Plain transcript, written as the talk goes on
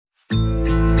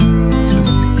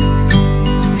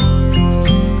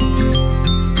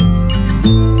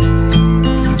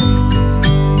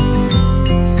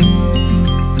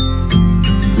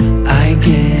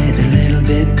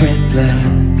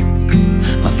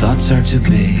thoughts are too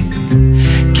big.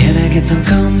 Can I get some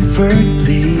comfort,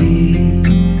 please?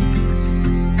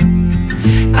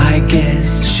 I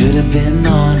guess I should have been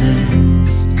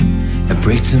honest. It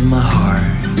breaks in my heart.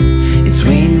 It's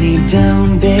weighing me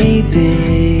down,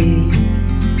 baby.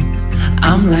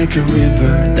 I'm like a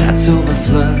river that's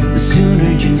overflowed. The sooner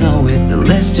you know it, the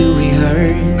less do we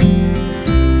hurt.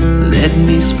 Let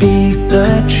me speak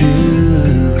the truth.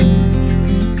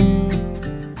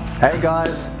 Hey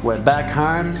guys, we're back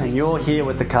home and you're here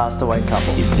with the castaway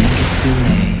couple. You think it's too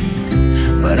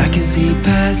late, but I can see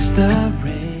past the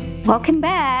rain. Welcome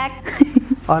back.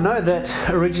 I know that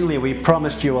originally we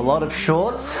promised you a lot of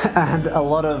shorts and a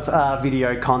lot of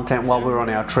video content while we were on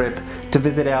our trip to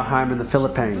visit our home in the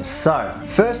Philippines. So,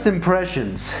 first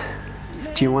impressions.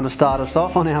 Do you want to start us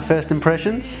off on our first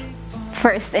impressions?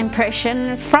 First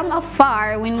impression from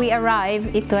afar when we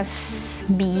arrived, it was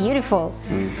beautiful.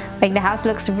 Like the house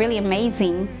looks really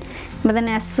amazing. But then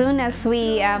as soon as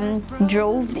we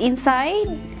drove inside,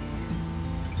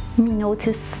 we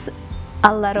noticed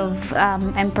a lot of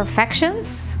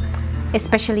imperfections,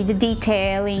 especially the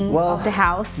detailing of the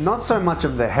house. Not so much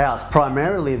of the house.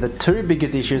 Primarily the two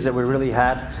biggest issues that we really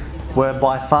had were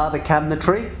by far the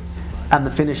cabinetry and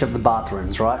the finish of the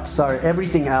bathrooms, right? So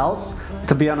everything else,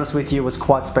 to be honest with you, was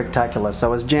quite spectacular.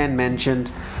 So as Jan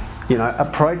mentioned, you know,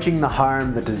 approaching the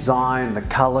home, the design, the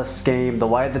color scheme, the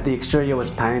way that the exterior was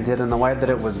painted and the way that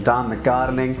it was done, the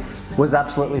gardening was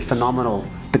absolutely phenomenal.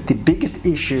 But the biggest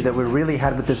issue that we really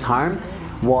had with this home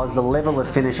was the level of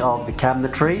finish of the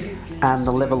cabinetry and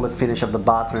the level of finish of the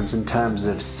bathrooms in terms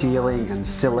of ceiling and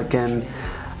silicone.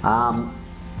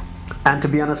 And to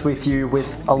be honest with you,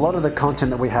 with a lot of the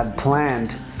content that we had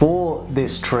planned for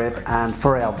this trip and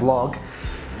for our vlog,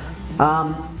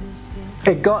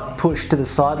 it got pushed to the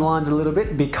sidelines a little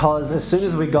bit because as soon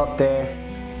as we got there,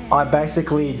 I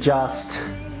basically just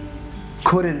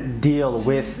couldn't deal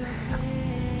with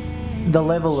the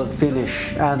level of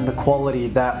finish and the quality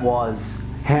that was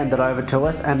handed over to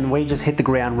us, and we just hit the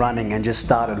ground running and just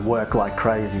started work like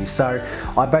crazy. So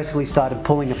I basically started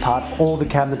pulling apart all the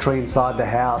cabinetry inside the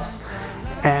house,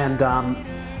 and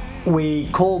we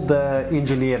called the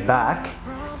engineer back,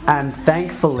 and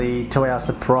thankfully, to our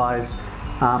surprise,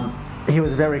 he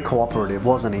was very cooperative,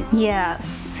 wasn't he?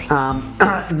 Yes.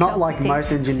 Not like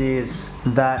most engineers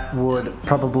that would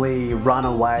probably run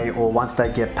away, or once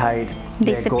they get paid,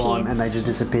 they're gone and they just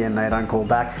disappear and they don't call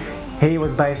back. He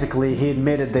was basically, he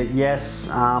admitted that yes,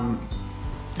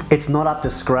 it's not up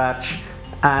to scratch,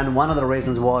 and one of the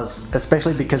reasons was,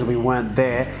 especially because we weren't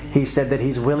there, he said that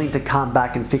he's willing to come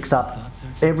back and fix up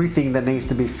everything that needs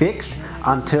to be fixed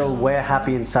until we're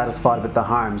happy and satisfied with the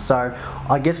home. So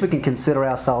I guess we can consider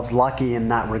ourselves lucky in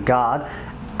that regard.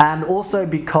 And also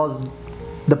because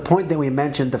the point that we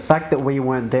mentioned, the fact that we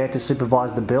weren't there to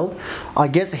supervise the build, I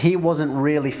guess he wasn't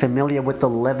really familiar with the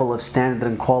level of standard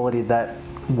and quality that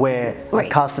we're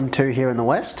accustomed to here in the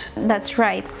West. That's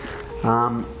right.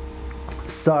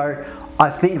 So I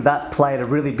think that played a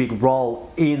really big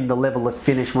role in the level of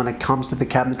finish when it comes to the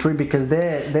cabinetry, because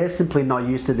they're simply not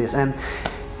used to this. And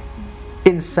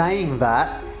in saying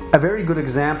that, a very good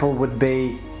example would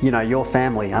be, you know, your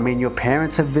family. I mean, your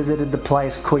parents have visited the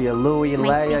place, Kuya Louie,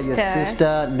 Leia, your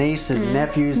sister, nieces,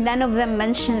 nephews. None of them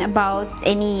mentioned about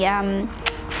any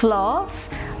flaws,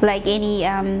 like any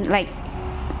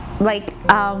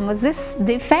was this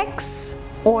defects,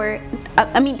 or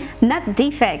I mean, not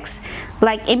defects,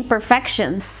 like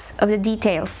imperfections of the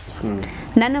details.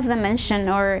 None of them mentioned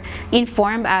or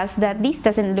informed us that this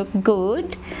doesn't look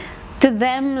good. To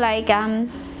them, like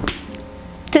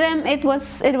to them it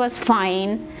was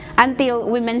fine until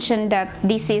we mentioned that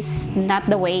this is not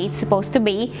the way it's supposed to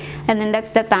be, and then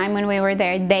that's the time when we were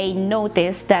there they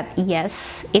noticed that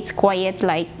yes, it's quite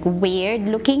like weird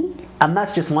looking. And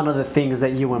that's just one of the things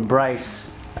that you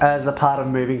embrace as a part of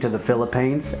moving to the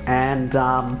Philippines. And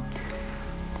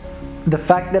the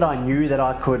fact that I knew that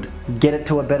I could get it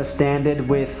to a better standard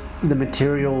with the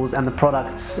materials and the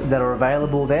products that are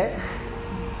available there,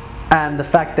 and the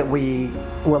fact that we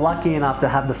were lucky enough to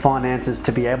have the finances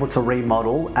to be able to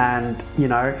remodel and, you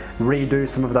know, redo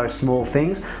some of those small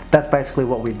things, that's basically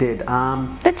what we did.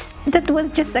 That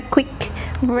was just a quick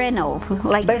reno,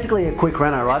 like basically a quick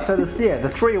reno, right? So this, yeah, the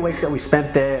 3 weeks that we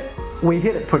spent there, we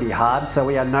hit it pretty hard. So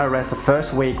we had no rest. The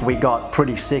first week we got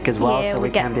pretty sick as well, so we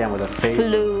came down with a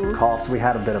fever, coughs. We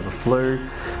had a bit of a flu.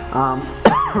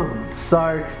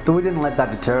 But we didn't let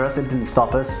that deter us, it didn't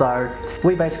stop us. So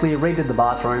we basically redid the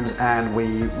bathrooms and we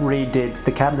redid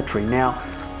the cabinetry. Now,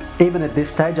 even at this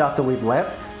stage, after we've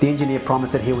left, the engineer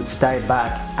promised that he would stay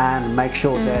back and make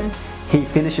sure that he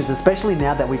finishes, especially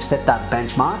now that we've set that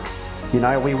benchmark. You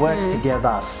know, we work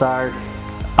together, so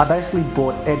I basically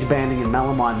bought edge banding and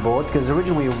melamine boards because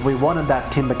originally we wanted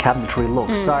that timber cabinetry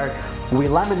look. So we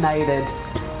laminated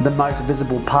the most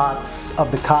visible parts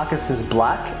of the carcasses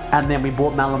black, and then we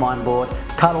bought melamine board,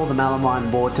 cut all the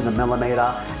melamine board to the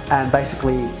millimeter, and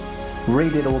basically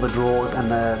redid all the drawers and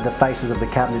the faces of the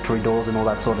cabinetry doors and all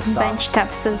that sort of stuff. Bench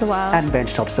tops as well. And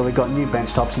bench tops. So we got new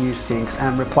bench tops, new sinks,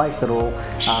 and replaced it all.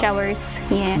 Showers,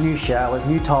 yeah. New showers,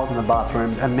 new tiles in the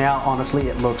bathrooms, and now honestly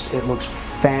it looks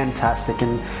fantastic,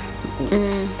 and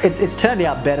it's turned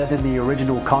out better than the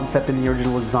original concept and the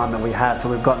original design that we had. So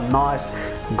we've got nice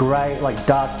grey, like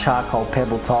dark charcoal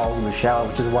pebble tiles in the shower,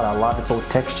 which is what I love. It's all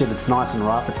textured, it's nice and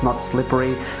rough, it's not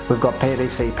slippery. We've got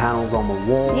PVC panels on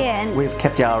the walls. Yeah, and we've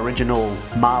kept our original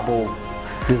marble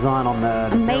design on the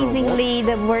amazingly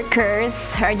the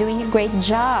workers are doing a great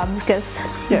job because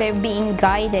they're being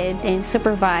guided and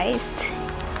supervised,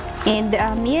 and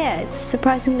it's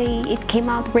surprisingly it came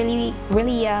out really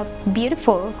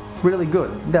beautiful, really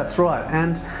good. That's right.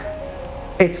 And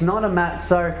it's not a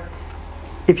so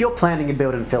if you're planning a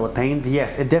build in Philippines,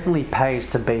 yes, it definitely pays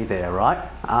to be there, right?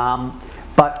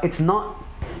 But it's not,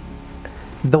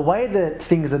 the way that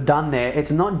things are done there,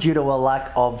 it's not due to a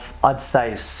lack of, I'd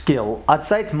say, skill. I'd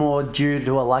say it's more due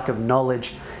to a lack of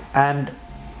knowledge and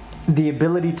the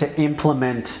ability to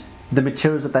implement the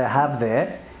materials that they have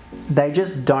there. They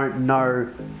just don't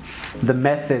know the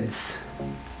methods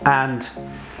and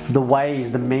the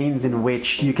ways, the means in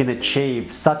which you can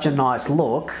achieve such a nice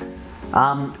look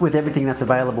with everything that's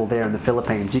available there in the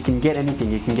Philippines. You can get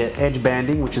anything. You can get edge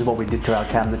banding, which is what we did to our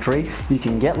cabinetry. You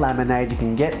can get laminate, you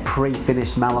can get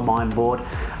pre-finished melamine board.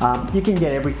 You can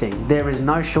get everything. There is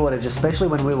no shortage, especially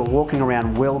when we were walking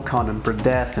around Wilcon and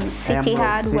Bradeth and City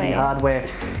City Hardware.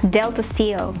 Delta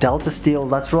Steel. Delta Steel,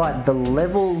 that's right. The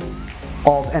level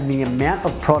of and the amount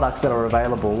of products that are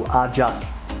available are just,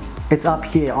 it's up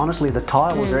here. Honestly, the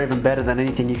tiles are even better than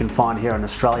anything you can find here in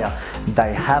Australia.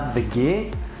 They have the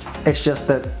gear. It's just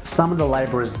that some of the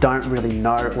labourers don't really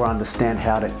know or understand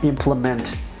how to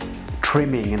implement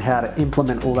trimming and how to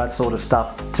implement all that sort of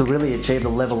stuff to really achieve the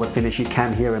level of finish you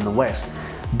can here in the West.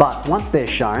 But once they're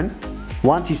shown,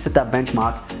 once you set that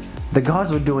benchmark, the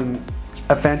guys were doing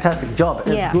a fantastic job.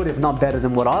 As good, if not better,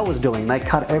 than what I was doing. They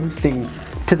cut everything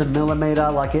to the millimeter.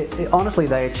 Like honestly,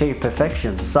 they achieved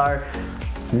perfection. So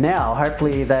now,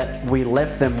 hopefully, that we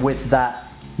left them with that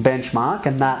benchmark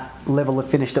and that level of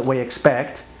finish that we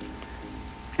expect,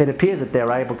 it appears that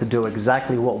they're able to do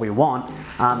exactly what we want,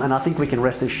 and I think we can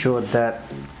rest assured that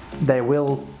they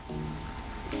will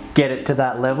get it to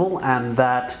that level, and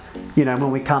that, you know, when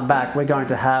we come back, we're going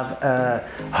to have a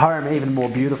home even more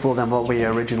beautiful than what we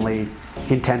originally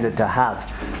intended to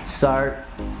have. So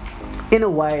in a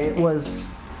way, it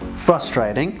was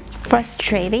frustrating,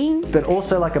 but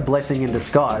also like a blessing in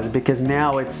disguise, because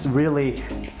now it's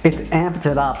amped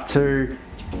it up to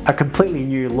a completely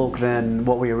new look than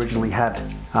what we originally had.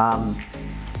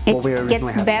 It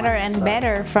gets better and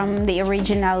better from the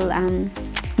original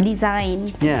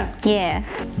design. Yeah.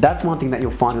 That's one thing that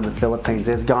you'll find in the Philippines.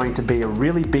 There's going to be a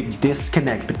really big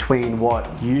disconnect between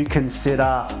what you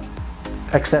consider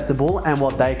acceptable and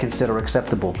what they consider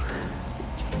acceptable.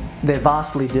 They're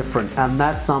vastly different, and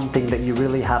that's something that you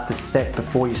really have to set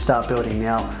before you start building.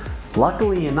 Now,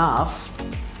 luckily enough,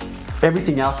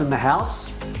 everything else in the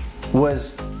house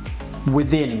was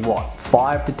within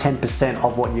 5 to 10%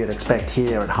 of what you'd expect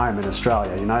here at home in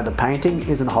Australia. You know, the painting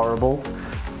isn't horrible,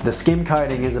 the skim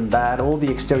coating isn't bad, all the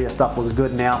exterior stuff was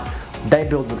good. Now, they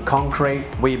build with concrete,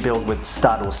 we build with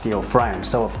stud or steel frames,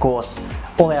 so of course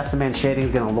all our cement sheeting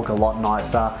is going to look a lot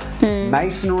nicer.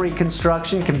 Masonry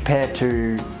construction compared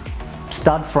to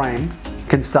stud frame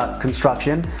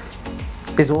construction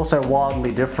is also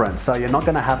wildly different. So you're not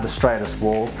going to have the straightest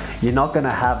walls, you're not going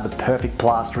to have the perfect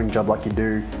plastering job like you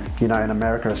do, you know, in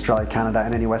America, Australia, Canada,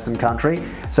 and any Western country.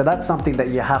 So that's something that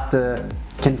you have to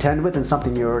contend with, and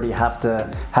something you already have to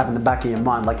have in the back of your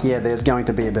mind. Like, yeah, there's going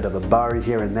to be a bit of a bow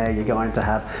here and there. You're going to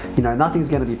have, you know, nothing's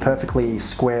going to be perfectly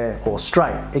square or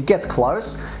straight. It gets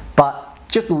close, but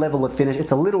just the level of finish,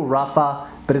 it's a little rougher,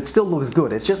 but it still looks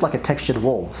good. It's just like a textured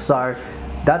wall. So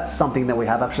that's something that we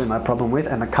have absolutely no problem with,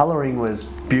 and the colouring was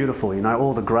beautiful. You know,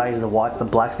 all the greys, the whites, the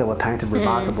blacks that were painted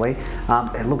remarkably.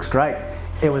 It looks great.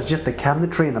 It was just the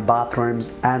cabinetry in the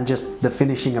bathrooms and just the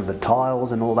finishing of the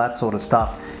tiles and all that sort of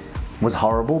stuff was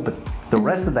horrible, but the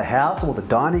rest of the house, all the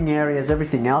dining areas,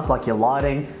 everything else, like your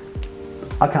lighting,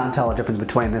 I can't tell the difference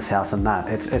between this house and that.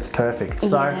 It's perfect.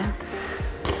 So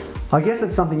I guess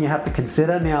it's something you have to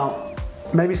consider. Now,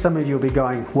 maybe some of you will be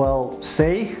going, well,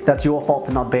 see, that's your fault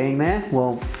for not being there.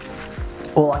 Well,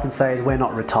 all I can say is we're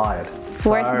not retired.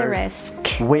 Worth the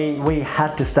risk. we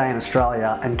had to stay in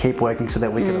Australia and keep working so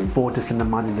that we could afford to send the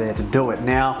money there to do it.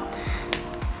 Now,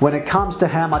 when it comes to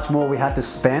how much more we had to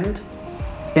spend,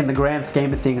 in the grand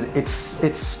scheme of things,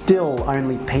 it's still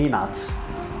only peanuts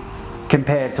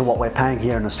compared to what we're paying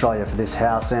here in Australia for this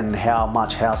house and how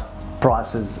much house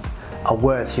prices are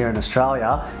worth here in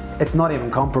Australia. It's not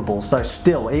even comparable. So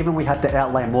still, even we had to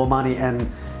outlay more money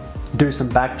and do some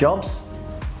back jobs,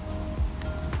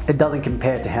 it doesn't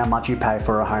compare to how much you pay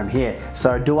for a home here.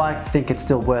 So do I think it's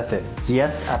still worth it?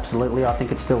 Yes, absolutely, I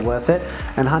think it's still worth it.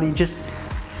 And honey,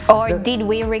 did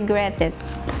we regret it?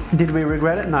 Did we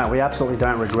regret it? No, we absolutely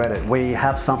don't regret it. We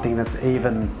have something that's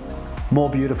even more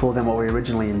beautiful than what we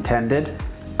originally intended,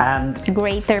 and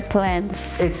greater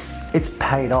plans. It's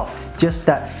paid off. Just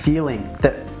that feeling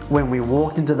that when we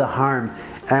walked into the home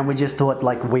and we just thought,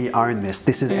 like, we own this.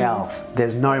 This is ours.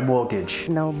 There's no mortgage.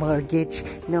 No mortgage,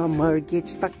 no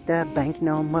mortgage. Fuck the bank,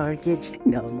 no mortgage.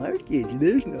 No mortgage,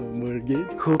 there's no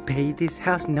mortgage. Who paid this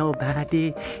house?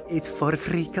 Nobody. It's for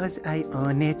free cause I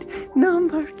own it. No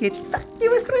mortgage. Fuck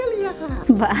you, Australia.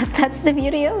 But that's the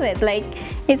beauty of it. Like,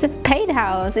 it's a paid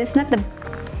house. It's not the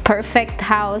perfect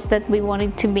house that we want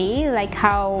it to be, like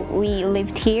how we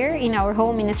lived here in our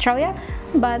home in Australia,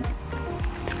 but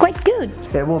it's quite good.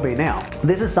 It will be now.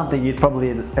 This is something you'd probably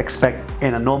expect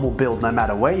in a normal build no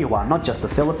matter where you are, not just the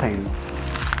Philippines.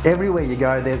 Everywhere you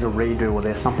go, there's a redo, or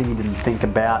there's something you didn't think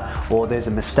about, or there's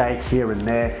a mistake here and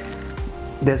there.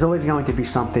 There's always going to be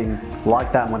something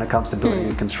like that when it comes to building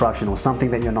and construction, or something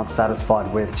that you're not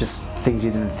satisfied with, just things you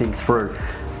didn't think through.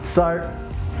 So,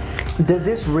 does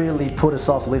this really put us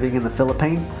off living in the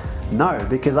Philippines? No,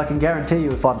 because I can guarantee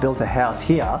you if I built a house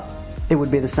here, it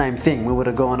would be the same thing. We would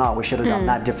have gone, oh, we should have done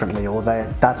that differently, or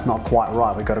that's not quite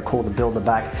right, we've got to call the builder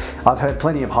back. I've heard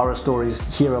plenty of horror stories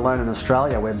here alone in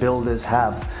Australia where builders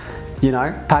have, you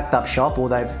know, packed up shop, or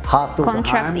they've half built a home,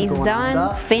 contract is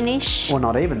done, finished. Or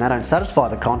not even, they don't satisfy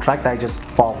the contract, they just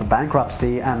file for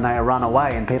bankruptcy and they run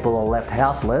away, and people are left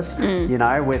houseless, you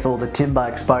know, with all the timber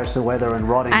exposed to weather and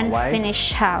rotting away.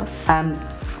 Unfinished house. And,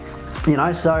 you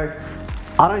know, so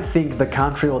I don't think the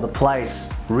country or the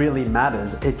place really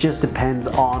matters. It just depends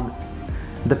on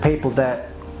the people that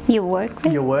you're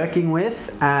working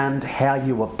with and how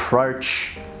you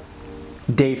approach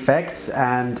defects,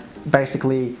 and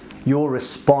basically your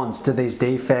response to these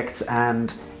defects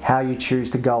and how you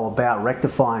choose to go about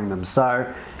rectifying them.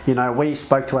 So, you know, we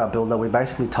spoke to our builder, we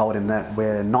basically told him that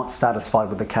we're not satisfied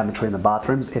with the cabinetry in the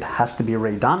bathrooms, it has to be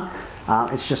redone,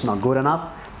 it's just not good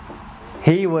enough.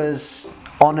 He was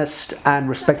honest and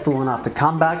respectful enough to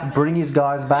come back, bring his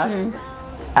guys back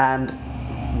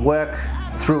and work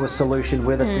through a solution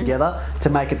with us together to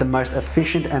make it the most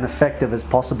efficient and effective as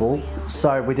possible,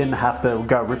 so we didn't have to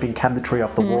go ripping cabinetry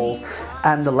off the walls.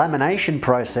 And the lamination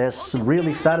process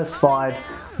really satisfied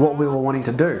what we were wanting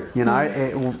to do, you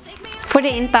know. For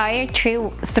the entire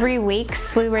 3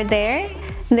 weeks we were there,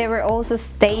 they were also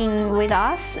staying with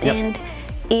us, and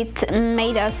it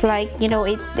made us, like, you know,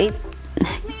 it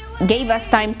gave us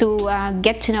time to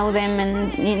get to know them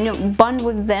and, you know, bond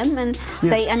with them, and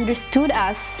they understood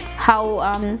us,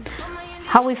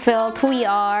 how we felt, who we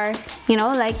are, you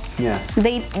know, like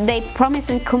they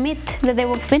promise and commit that they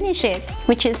will finish it,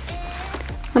 which is,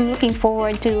 I'm looking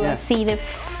forward to see the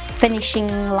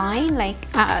finishing line, like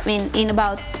in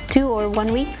about 2 or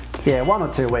 1 week. Yeah, 1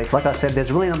 or 2 weeks. Like I said,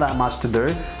 there's really not that much to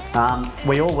do.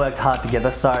 We all worked hard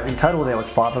together, so in total there was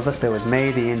 5 of us. There was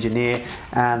me, the engineer,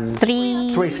 and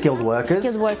three skilled workers.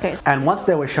 And once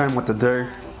they were shown what to do,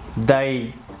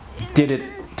 they did it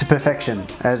to perfection,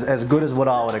 as good as what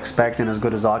I would expect and as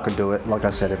good as I could do it, like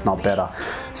I said, if not better.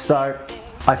 So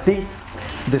I think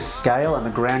the scale and the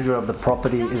grandeur of the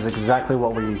property is exactly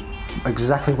what we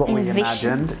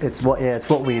imagined. It's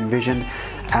what we envisioned,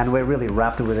 and we're really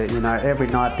wrapped with it. You know, every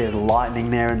night there's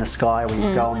lightning there in the sky. We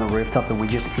go on the rooftop and we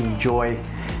just enjoy.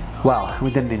 Well,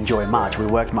 we didn't enjoy much. We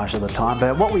worked most of the time,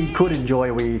 but what we could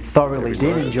enjoy, we thoroughly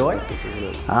did enjoy.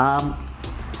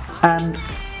 And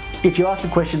if you ask the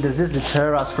question, does this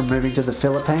deter us from moving to the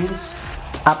Philippines?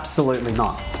 Absolutely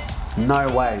not.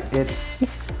 No way. It's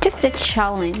just a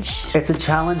challenge. It's a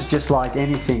challenge, just like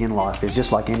anything in life. It's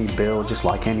just like any build, just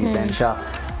like any venture.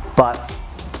 But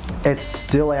it's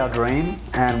still our dream,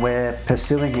 and we're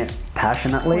pursuing it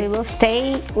passionately. We will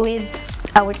stay with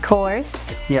our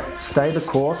course. Yep, stay the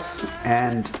course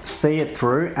and see it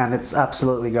through, and it's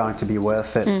absolutely going to be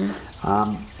worth it.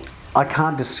 I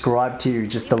can't describe to you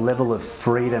just the level of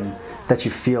freedom that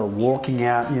you feel walking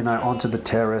out, you know, onto the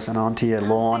terrace and onto your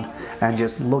lawn and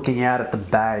just looking out at the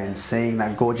bay and seeing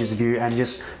that gorgeous view and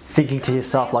just thinking to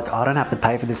yourself, like, I don't have to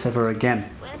pay for this ever again.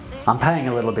 I'm paying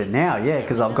a little bit now, yeah,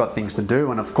 because I've got things to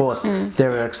do, and of course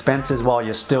there are expenses while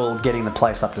you're still getting the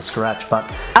place up to scratch.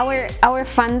 But our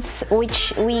funds,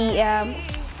 which we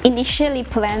initially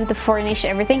planned to furnish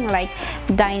everything, like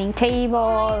dining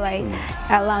table, like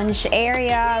a lounge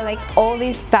area, like all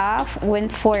this stuff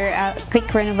went for a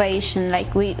quick renovation.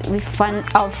 Like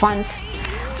our funds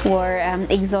were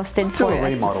exhausted for a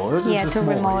remodel. It was just a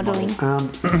small remodeling.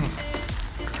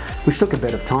 Which took a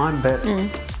bit of time, but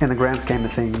in the grand scheme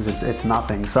of things, it's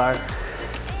nothing. So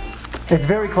it's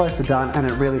very close to done, and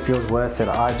it really feels worth it.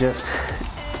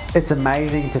 It's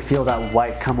amazing to feel that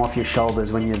weight come off your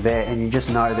shoulders when you're there, and you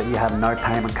just know that you have no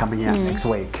payment coming out next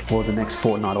week or the next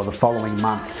fortnight or the following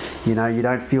month. You know, you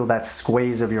don't feel that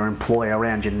squeeze of your employer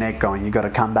around your neck going, you've got to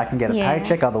come back and get a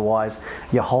paycheck, otherwise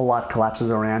your whole life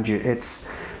collapses around you.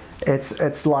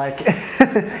 It's like,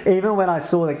 even when I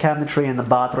saw the cabinetry in the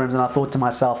bathrooms, and I thought to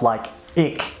myself, like,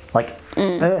 ick, like,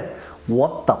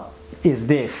 what the is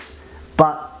this?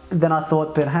 But then I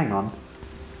thought, but hang on,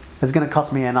 it's going to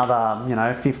cost me another, you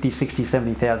know, 50, 60,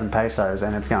 70,000 pesos,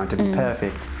 and it's going to be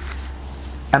perfect.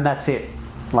 And that's it.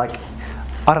 Like,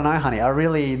 I don't know, honey, I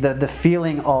really, the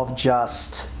feeling of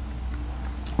just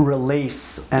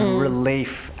release and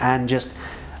relief and just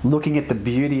looking at the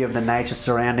beauty of the nature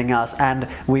surrounding us, and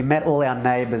we met all our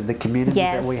neighbours. The community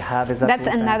that we have is absolutely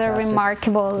that's another fantastic.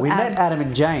 Remarkable. We met Adam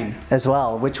and Jane as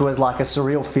well, which was like a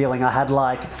surreal feeling. I had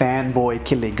like fanboy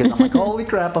killing, because I'm like, holy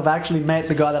crap, I've actually met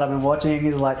the guy that I've been watching.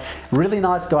 He's like really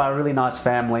nice guy, really nice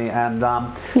family, and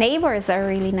neighbours are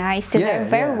really nice. They're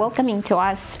very welcoming to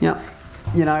us. Yeah,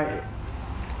 you know,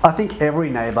 I think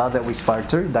every neighbour that we spoke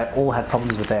to, they all had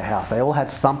problems with their house. They all had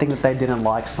something that they didn't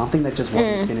like, something that just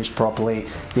wasn't finished properly,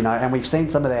 you know, and we've seen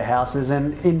some of their houses,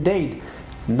 and indeed,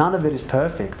 none of it is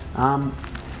perfect.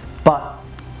 But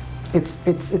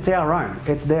it's our own,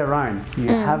 it's their own. You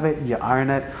have it, you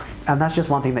own it, and that's just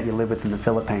one thing that you live with in the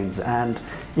Philippines. And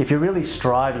if you're really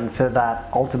striving for that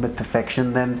ultimate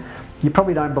perfection, then you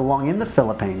probably don't belong in the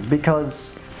Philippines,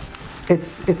 because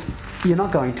you're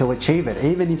not going to achieve it.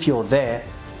 Even if you're there,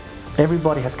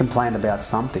 everybody has complained about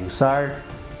something. So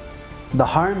the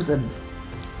homes are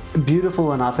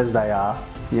beautiful enough as they are,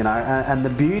 you know, and the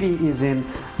beauty is in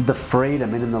the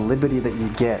freedom and in the liberty that you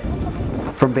get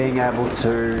from being able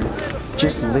to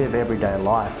just live everyday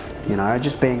life, you know,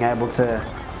 just being able to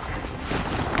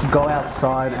go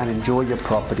outside and enjoy your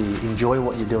property, enjoy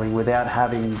what you're doing without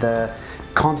having the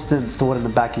constant thought in the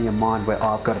back of your mind where, oh,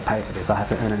 I've got to pay for this, I have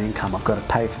to earn an income, I've got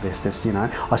to pay for this, you know,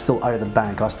 I still owe the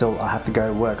bank, I have to go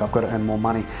to work, I've got to earn more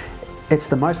money. It's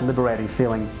the most liberating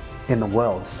feeling in the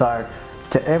world. So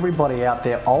to everybody out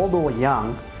there, old or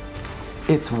young,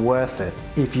 it's worth it.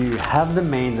 If you have the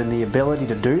means and the ability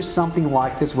to do something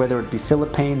like this, whether it be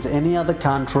Philippines, any other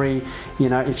country, you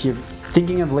know, if you're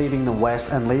thinking of leaving the West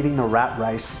and leaving the rat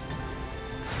race,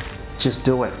 just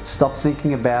do it. Stop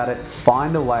thinking about it,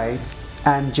 find a way,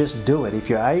 and just do it. If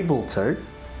you're able to,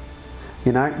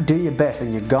 you know, do your best.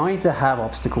 And you're going to have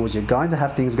obstacles, you're going to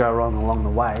have things go wrong along the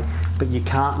way, but you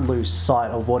can't lose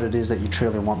sight of what it is that you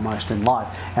truly want most in life.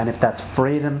 And if that's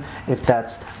freedom, if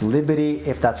that's liberty,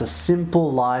 if that's a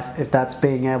simple life, if that's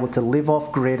being able to live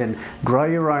off grid and grow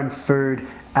your own food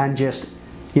and just,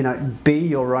 you know, be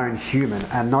your own human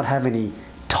and not have any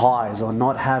ties or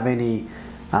not have any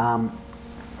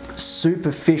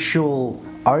superficial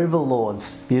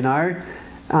overlords, you know,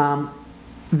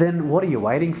 then what are you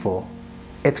waiting for?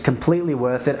 It's completely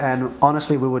worth it, and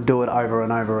honestly we would do it over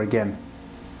and over again.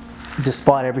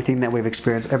 Despite everything that we've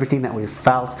experienced, everything that we've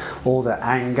felt, all the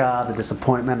anger, the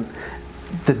disappointment,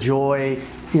 the joy,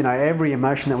 you know, every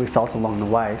emotion that we felt along the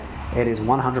way, it is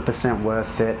 100%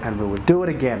 worth it, and we would do it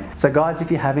again. So guys, if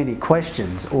you have any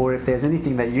questions, or if there's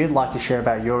anything that you'd like to share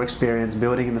about your experience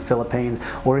building in the Philippines,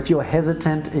 or if you're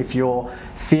hesitant, if you're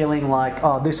feeling like,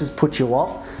 oh, this has put you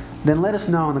off, then let us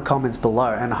know in the comments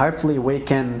below, and hopefully we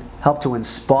can help to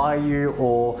inspire you,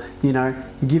 or, you know,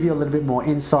 give you a little bit more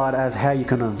insight as how you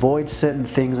can avoid certain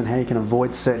things and how you can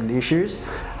avoid certain issues.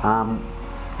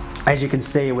 As you can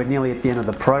see, we're nearly at the end of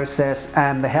the process,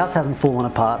 and the house hasn't fallen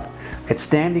apart. It's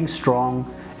standing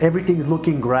strong, everything's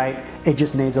looking great. It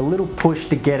just needs a little push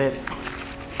to get it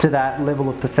to that level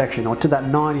of perfection, or to that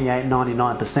 98,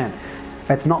 99%.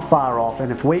 It's not far off,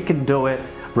 and if we can do it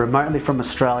remotely from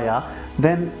Australia,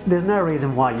 then there's no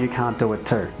reason why you can't do it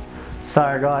too.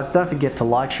 So guys, don't forget to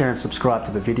like, share and subscribe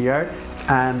to the video,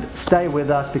 and stay with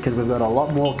us because we've got a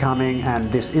lot more coming,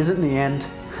 and this isn't the end,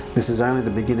 this is only the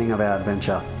beginning of our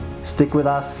adventure. Stick with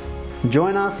us,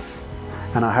 join us,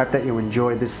 and I hope that you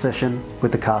enjoyed this session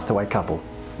with the Castaway couple.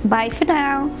 Bye for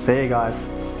now. See you guys.